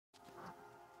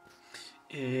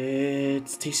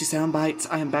It's Tasty Sound Bites.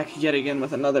 I am back yet again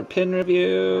with another pin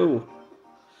review.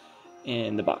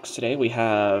 In the box today, we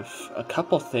have a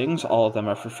couple things. All of them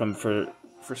are from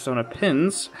Fursona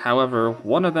Pins. However,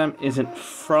 one of them isn't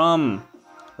from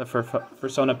the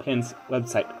Fursona Pins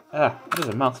website. That is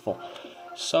a mouthful.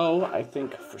 So, I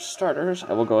think for starters,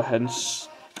 I will go ahead and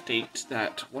state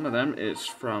that one of them is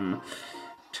from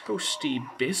Toasty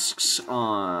Bisques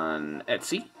on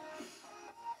Etsy.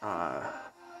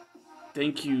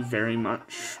 Thank you very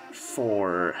much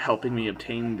for helping me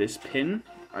obtain this pin.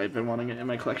 I've been wanting it in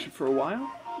my collection for a while.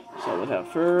 So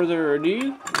without further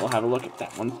ado, we'll have a look at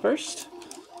that one first.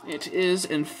 It is,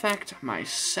 in fact, my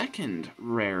second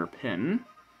rare pin.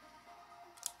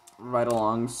 Right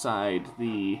alongside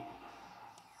the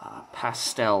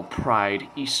Pastel Pride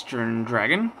Eastern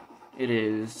Dragon. It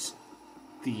is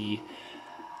the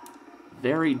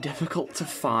very difficult to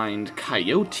find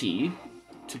Coyote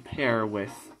to pair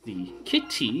with the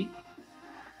Kitty.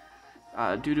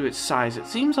 Due to its size, it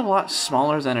seems a lot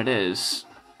smaller than it is,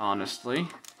 honestly.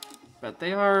 But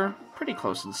they are pretty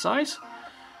close in size.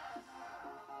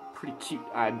 Pretty cute,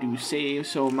 I do say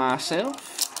so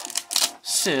myself.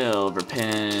 Silver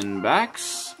pin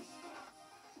backs.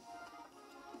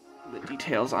 The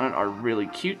details on it are really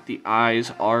cute. The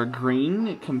eyes are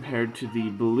green compared to the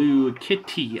blue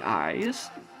kitty eyes.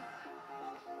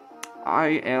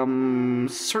 I am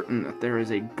certain that there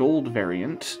is a gold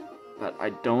variant, but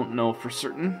I don't know for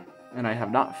certain, and I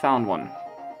have not found one,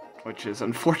 which is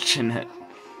unfortunate.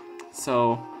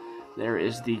 So, there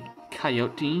is the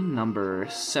Coyote number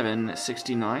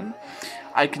 769.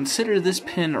 I consider this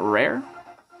pin rare,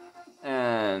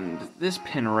 and this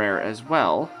pin rare as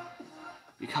well,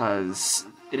 because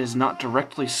it is not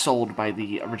directly sold by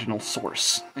the original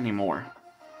source anymore.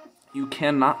 You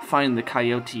cannot find the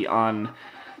Coyote on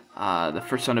the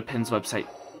Fursona Pins website.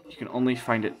 You can only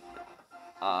find it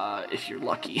if you're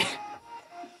lucky.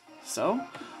 So,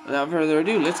 without further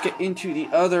ado, let's get into the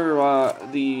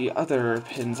other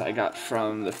pins I got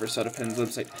from the Fursona Pins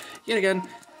website. Yet again,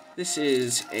 this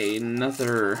is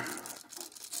another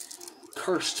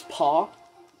Cursed Paw.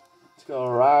 Let's go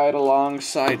right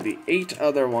alongside the 8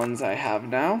 other ones I have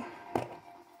now.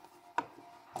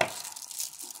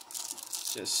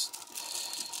 Just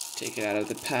take it out of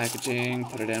the packaging,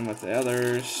 put it in with the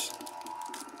others.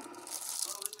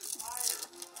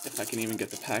 If I can even get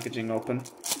the packaging open.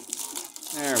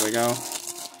 There we go.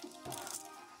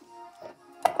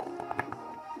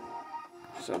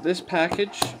 So this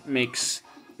package makes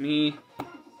me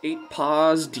 8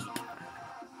 paws deep.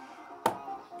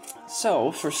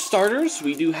 So, for starters,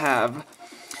 we do have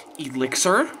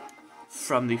Elixir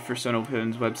from the Fursona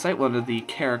Pins website, one of the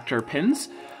character pins.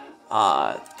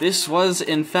 This was,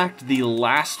 in fact, the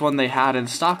last one they had in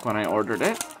stock when I ordered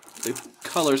it. The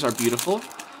colors are beautiful.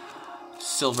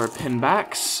 Silver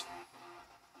pinbacks.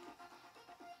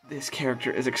 This character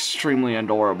is extremely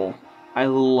adorable. I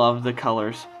love the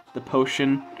colors. The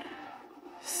potion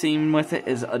theme with it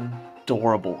is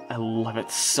adorable. I love it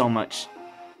so much.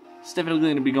 It's definitely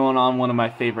going to be going on one of my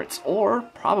favorites, or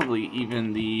probably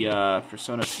even the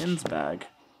Fursona Pins bag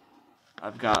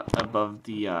I've got above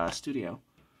the studio.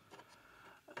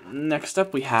 Next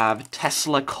up, we have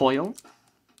Tesla Coil.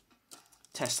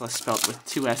 Tesla spelt with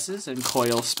 2 S's and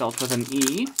Coil spelt with an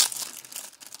E.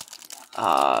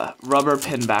 Rubber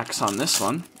pinbacks on this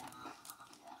one.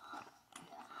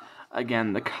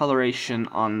 Again, the coloration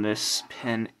on this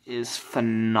pin is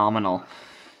phenomenal.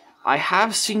 I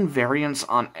have seen variants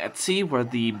on Etsy where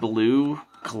the blue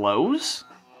glows,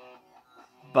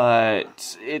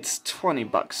 but it's 20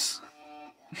 bucks.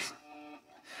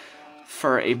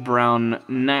 For a brown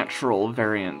natural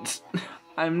variant.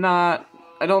 I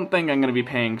don't think I'm going to be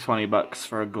paying 20 bucks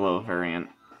for a glow variant.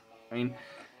 I mean,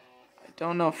 I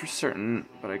don't know for certain,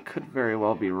 but I could very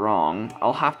well be wrong.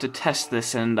 I'll have to test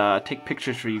this and take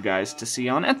pictures for you guys to see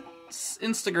on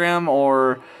Instagram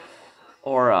or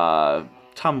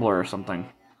Tumblr or something.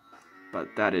 But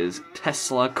that is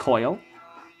Tesla Coil.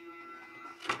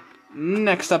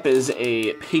 Next up is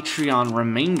a Patreon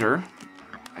remainder.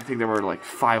 I think there were like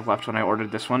 5 left when I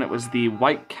ordered this one. It was the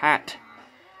White Cat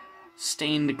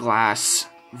stained glass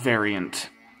variant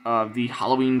of the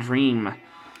Halloween Dream.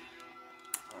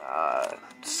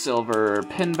 Silver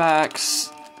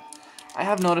pinbacks. I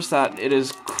have noticed that it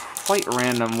is quite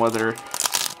random whether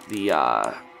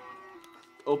the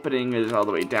opening is all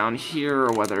the way down here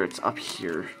or whether it's up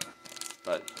here.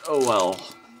 But, oh well.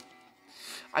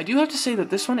 I do have to say that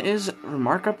this one is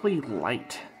remarkably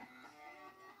light.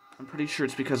 I'm pretty sure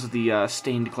it's because of the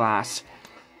stained glass.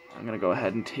 I'm going to go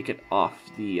ahead and take it off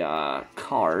the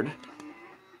card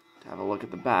to have a look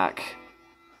at the back.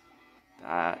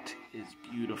 That is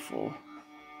beautiful.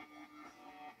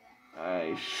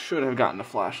 I should have gotten a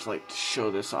flashlight to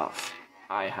show this off.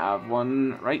 I have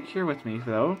one right here with me,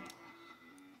 though.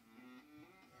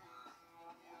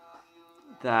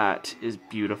 That is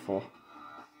beautiful.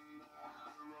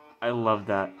 I love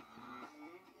that.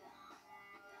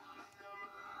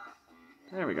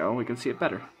 There we go, we can see it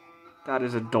better. That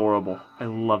is adorable. I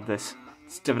love this.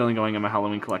 It's definitely going in my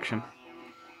Halloween collection.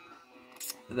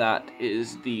 That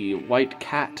is the White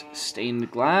Cat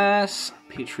Stained Glass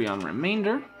Patreon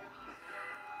Remainder.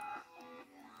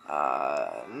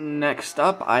 Next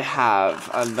up, I have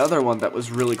another one that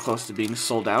was really close to being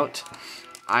sold out.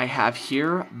 I have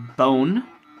here Bone,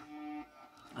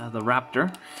 the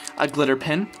Raptor, a glitter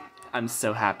pin. I'm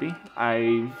so happy.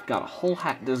 I've got a whole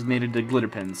hat designated to glitter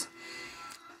pins.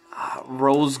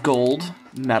 Rose gold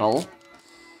metal.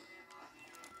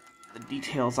 The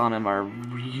details on him are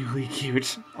really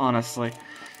cute, honestly.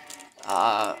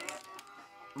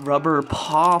 Rubber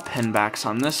paw pinbacks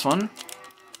on this one.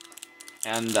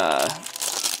 And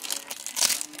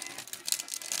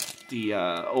the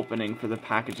opening for the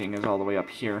packaging is all the way up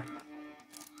here.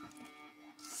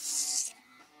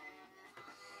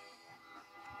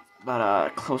 But a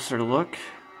closer look,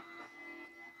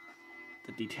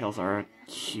 the details are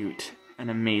cute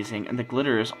and amazing, and the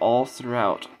glitter is all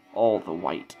throughout all the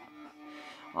white.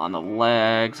 On the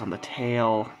legs, on the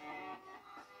tail.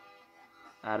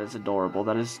 That is adorable.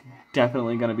 That is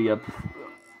definitely going to be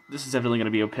this is definitely going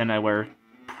to be a pin I wear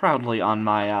proudly on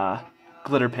my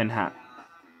glitter pin hat.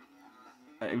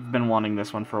 I've been wanting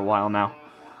this one for a while now.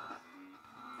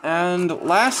 And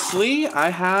lastly, I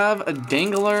have a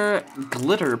Dangler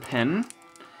glitter pin.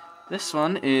 This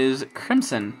one is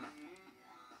Crimson.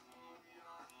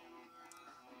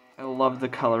 I love the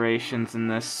colorations in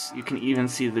this. You can even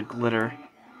see the glitter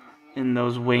in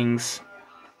those wings.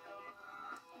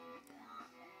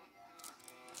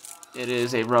 It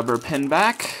is a rubber pin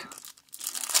back.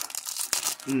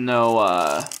 No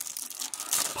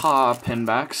paw pin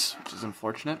backs, which is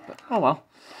unfortunate, but oh well.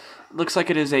 It looks like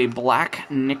it is a black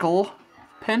nickel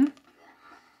pin.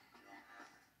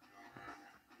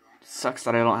 Sucks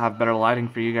that I don't have better lighting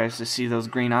for you guys to see those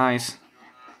green eyes.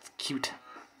 It's cute.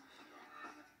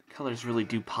 The colors really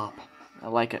do pop. I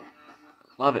like it.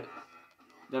 Love it.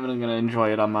 Definitely gonna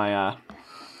enjoy it on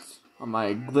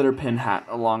my glitter pin hat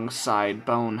alongside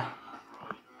Bone.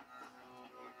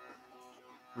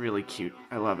 Really cute.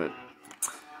 I love it.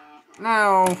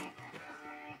 Now,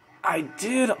 I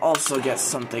did also get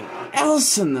something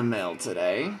else in the mail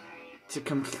today to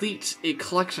complete a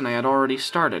collection I had already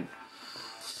started.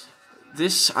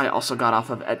 This I also got off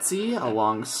of Etsy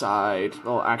alongside,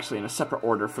 well, actually in a separate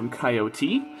order from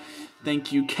Coyote.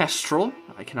 Thank you, Kestrel.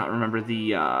 I cannot remember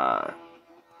the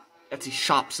Etsy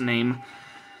shop's name.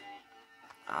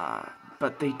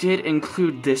 But they did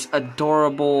include this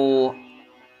adorable,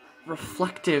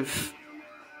 reflective,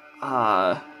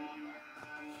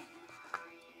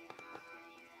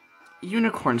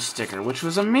 unicorn sticker, which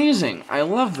was amazing. I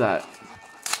love that.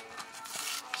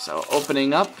 So,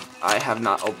 opening up, I have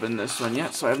not opened this one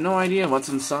yet, so I have no idea what's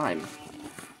inside.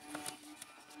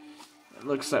 It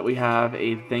looks like we have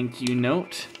a thank you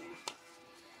note.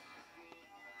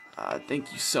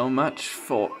 Thank you so much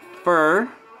for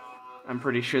Fur. I'm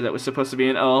pretty sure that was supposed to be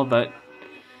an O, but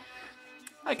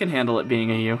I can handle it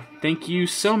being a U. Thank you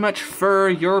so much for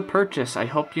your purchase. I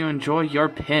hope you enjoy your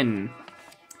pin.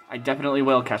 I definitely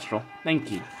will, Kestrel.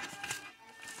 Thank you.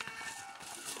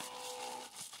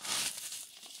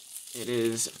 It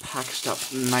is packaged up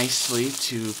nicely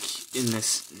in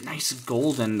this nice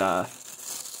golden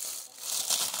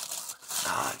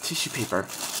tissue paper.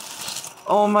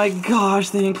 Oh my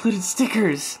gosh, they included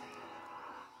stickers!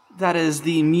 That is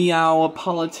the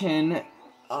Meowpolitan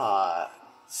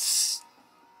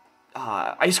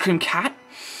ice cream cat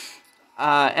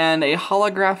and a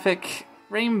holographic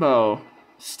rainbow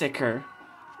sticker.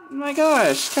 Oh my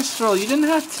gosh, Kestrel, you didn't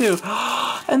have to.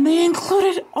 And they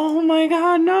included, oh my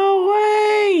god, no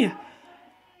way!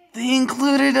 They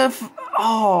included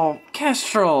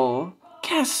Kestrel.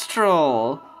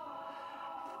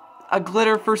 A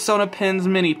glitter Fursona Pins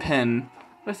mini pin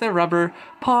with a rubber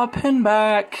paw pin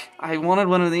back. I wanted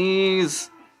one of these.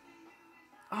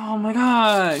 Oh my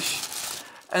gosh.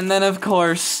 And then, of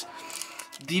course,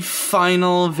 the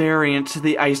final variant,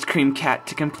 the Ice Cream Cat,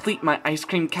 to complete my Ice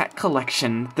Cream Cat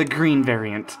collection, the green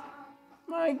variant.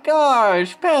 My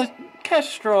gosh,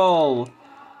 Kestrel!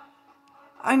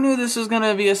 I knew this was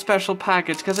gonna be a special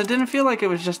package, because it didn't feel like it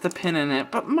was just the pin in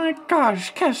it, but my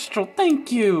gosh, Kestrel,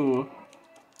 thank you!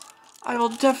 I will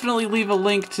definitely leave a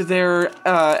link to their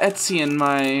Etsy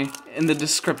in the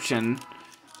description.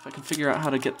 If I can figure out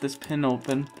how to get this pin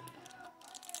open.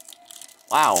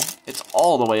 Wow, it's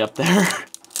all the way up there.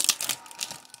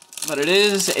 But it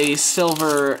is a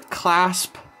silver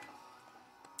clasp.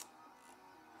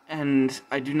 And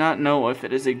I do not know if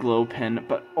it is a glow pin,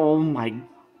 but oh my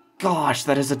gosh,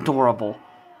 that is adorable.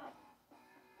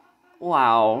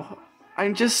 Wow,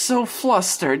 I'm just so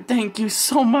flustered. Thank you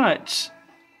so much.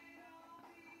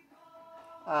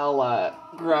 I'll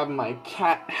grab my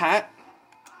cat hat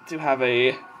to have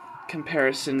a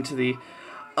comparison to the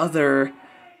other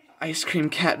ice cream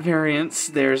cat variants.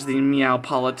 There's the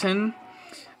Meowpolitan,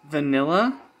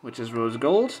 Vanilla, which is rose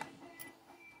gold,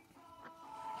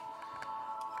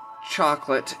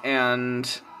 chocolate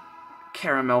and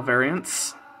caramel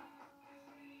variants.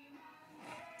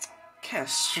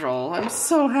 Kestrel, I'm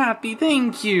so happy,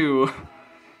 thank you!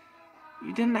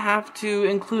 You didn't have to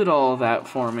include all of that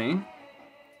for me,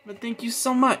 but thank you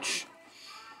so much.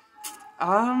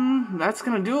 That's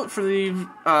gonna do it for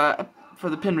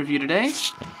the pin review today.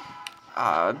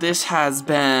 This has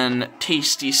been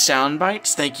Tasty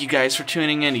Soundbites. Thank you guys for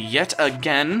tuning in yet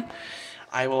again.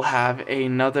 I will have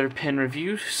another pin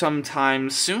review sometime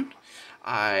soon.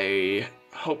 I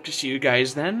hope to see you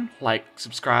guys then. Like,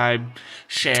 subscribe,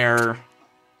 share,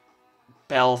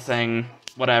 bell thing,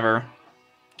 whatever.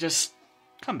 Just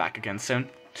come back again soon.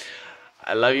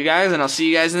 I love you guys, and I'll see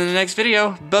you guys in the next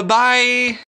video. Bye-bye!